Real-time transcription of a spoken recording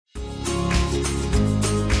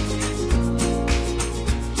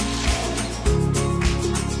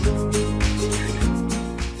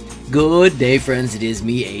Good day, friends. It is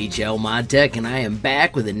me, HLModTech, and I am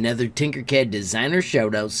back with another Tinkercad designer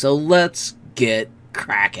shoutout, so let's get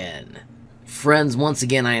cracking. Friends, once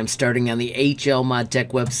again, I am starting on the HLModTech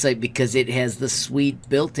website because it has the sweet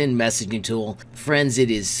built-in messaging tool. Friends,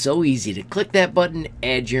 it is so easy to click that button,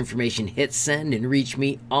 add your information, hit send, and reach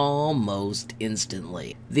me almost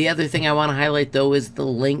instantly. The other thing I want to highlight, though, is the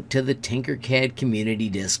link to the Tinkercad community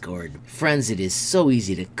Discord. Friends, it is so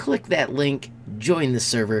easy to click that link, join the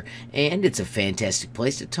server, and it's a fantastic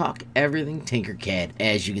place to talk everything Tinkercad.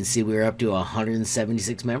 As you can see, we're up to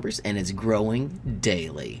 176 members, and it's growing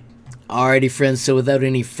daily. Alrighty, friends, so without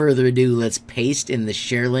any further ado, let's paste in the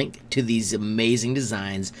share link to these amazing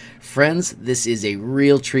designs. Friends, this is a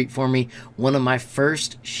real treat for me. One of my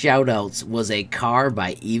first shoutouts was a car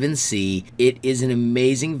by EVEINSEA. It is an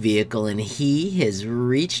amazing vehicle, and he has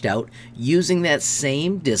reached out using that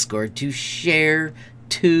same Discord to share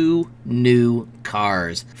 2 new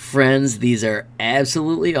cars. Friends, these are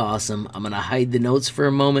absolutely awesome. I'm going to hide the notes for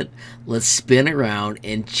a moment. Let's spin around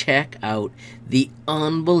and check out the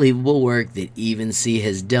unbelievable work that EVEINSEA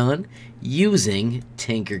has done using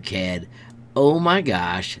Tinkercad. Oh my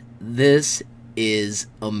gosh, this is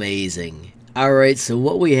amazing. Alright, so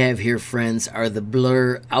what we have here, friends, are the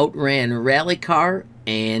Blur OUTRAN rally car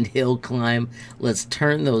and Hillclimb. Let's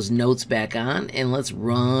turn those notes back on and let's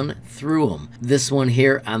run through them. This one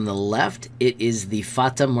here on the left, it is the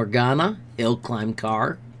Fata Morgana Hillclimb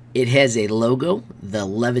car. It has a logo, the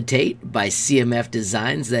Levitate by CMF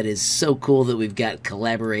Designs. That is so cool that we've got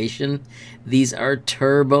collaboration. These are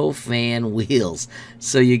turbo fan wheels,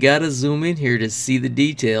 so you gotta zoom in here to see the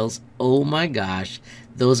details. Oh my gosh,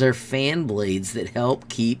 those are fan blades that help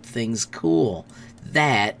keep things cool.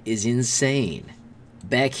 That is insane.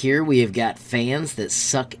 Back here we have got fans that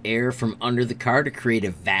suck air from under the car to create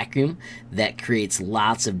a vacuum that creates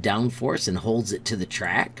lots of downforce and holds it to the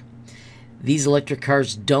track. These electric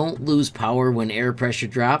cars don't lose power when air pressure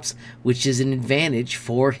drops, which is an advantage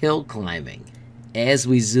for hill climbing. As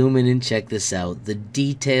we zoom in and check this out, the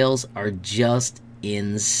details are just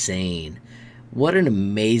insane. What an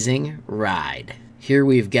amazing ride. Here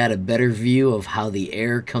we've got a better view of how the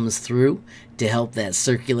air comes through to help that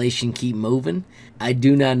circulation keep moving. I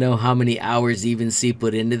do not know how many hours EVEINSEA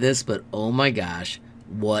put into this, but oh my gosh,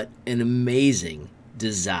 what an amazing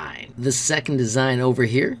design. The second design over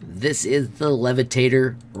here, this is the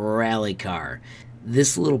Levitator rally car.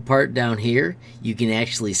 This little part down here, you can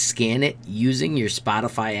actually scan it using your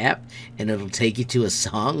Spotify app and it'll take you to a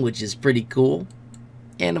song, which is pretty cool.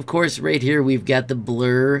 And of course, right here we've got the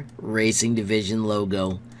Blur Racing Division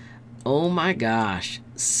logo. Oh my gosh,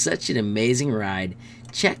 such an amazing ride.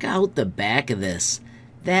 Check out the back of this.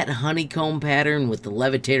 That honeycomb pattern with the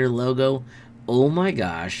Levitator logo. Oh my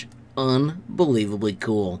gosh, unbelievably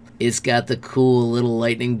cool. It's got the cool little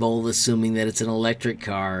lightning bolt, assuming that it's an electric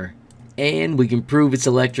car. And we can prove it's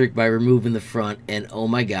electric by removing the front, and oh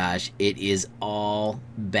my gosh, it is all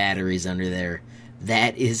batteries under there.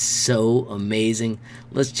 That is so amazing.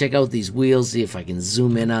 Let's check out these wheels, see if I can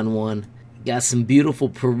zoom in on one. Got some beautiful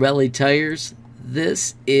Pirelli tires.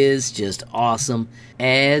 This is just awesome.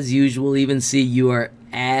 As usual, EVEINSEA, you are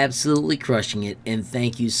absolutely crushing it, and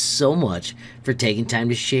thank you so much for taking time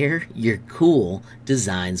to share your cool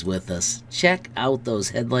designs with us. Check out those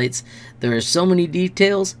headlights. There are so many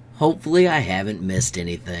details. Hopefully I haven't missed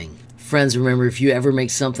anything. Friends, remember, if you ever make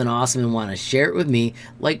something awesome and want to share it with me,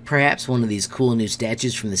 like perhaps one of these cool new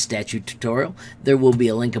statues from the statue tutorial, there will be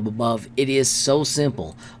a link up above. It is so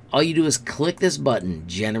simple. All you do is click this button,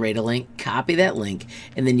 generate a link, copy that link,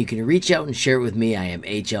 and then you can reach out and share it with me. I am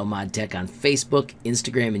HLModTech on Facebook,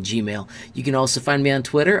 Instagram, and Gmail. You can also find me on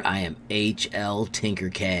Twitter. I am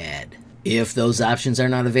HLTinkercad. If those options are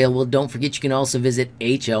not available, don't forget you can also visit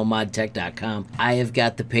HLModTech.com. I have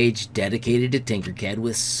got the page dedicated to Tinkercad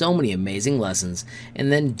with so many amazing lessons.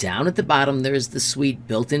 And then down at the bottom, there's the sweet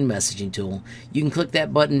built-in messaging tool. You can click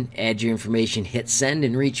that button, add your information, hit send,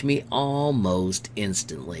 and reach me almost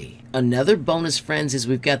instantly. Another bonus, friends, is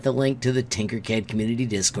we've got the link to the Tinkercad community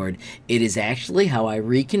Discord. It is actually how I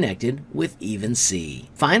reconnected with EVEINSEA.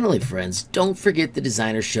 Finally, friends, don't forget the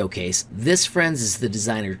designer showcase. This, friends, is the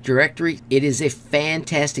designer directory. It is a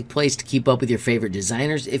fantastic place to keep up with your favorite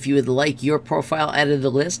designers. If you would like your profile added to the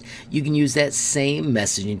list, you can use that same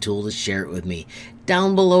messaging tool to share it with me.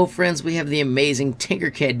 Down below, friends, we have the amazing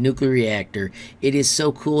Tinkercad nuclear reactor. It is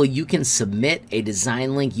so cool. You can submit a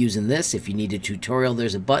design link using this. If you need a tutorial,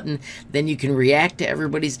 there's a button. Then you can react to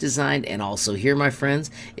everybody's design. And also here, my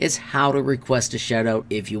friends, is how to request a shout out.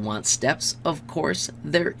 If you want steps, of course,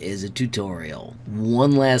 there is a tutorial.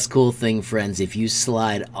 One last cool thing, friends, if you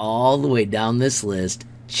slide all the way down this list,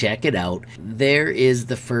 check it out. There is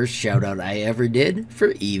the first shout out I ever did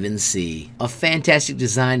for EVEINSEA. A fantastic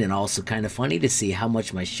design, and also kind of funny to see how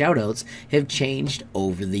much my shout outs have changed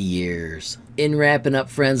over the years. In wrapping up,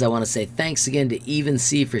 friends, I want to say thanks again to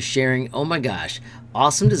EVEINSEA for sharing, oh my gosh,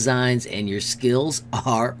 awesome designs, and your skills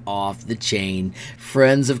are off the chain.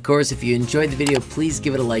 Friends, of course, if you enjoyed the video, please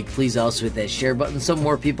give it a like. Please also hit that share button so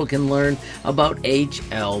more people can learn about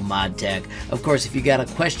HLModTech. Of course, if you got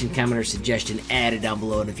a question, comment, or suggestion, add it down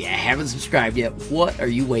below. And if you haven't subscribed yet, what are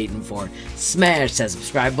you waiting for? Smash that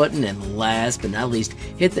subscribe button, and last but not least,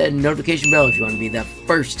 hit that notification bell if you want to be the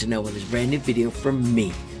first to know when there's a brand new video from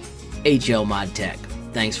me, HLModTech.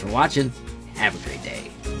 Thanks for watching. Have a great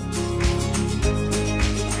day.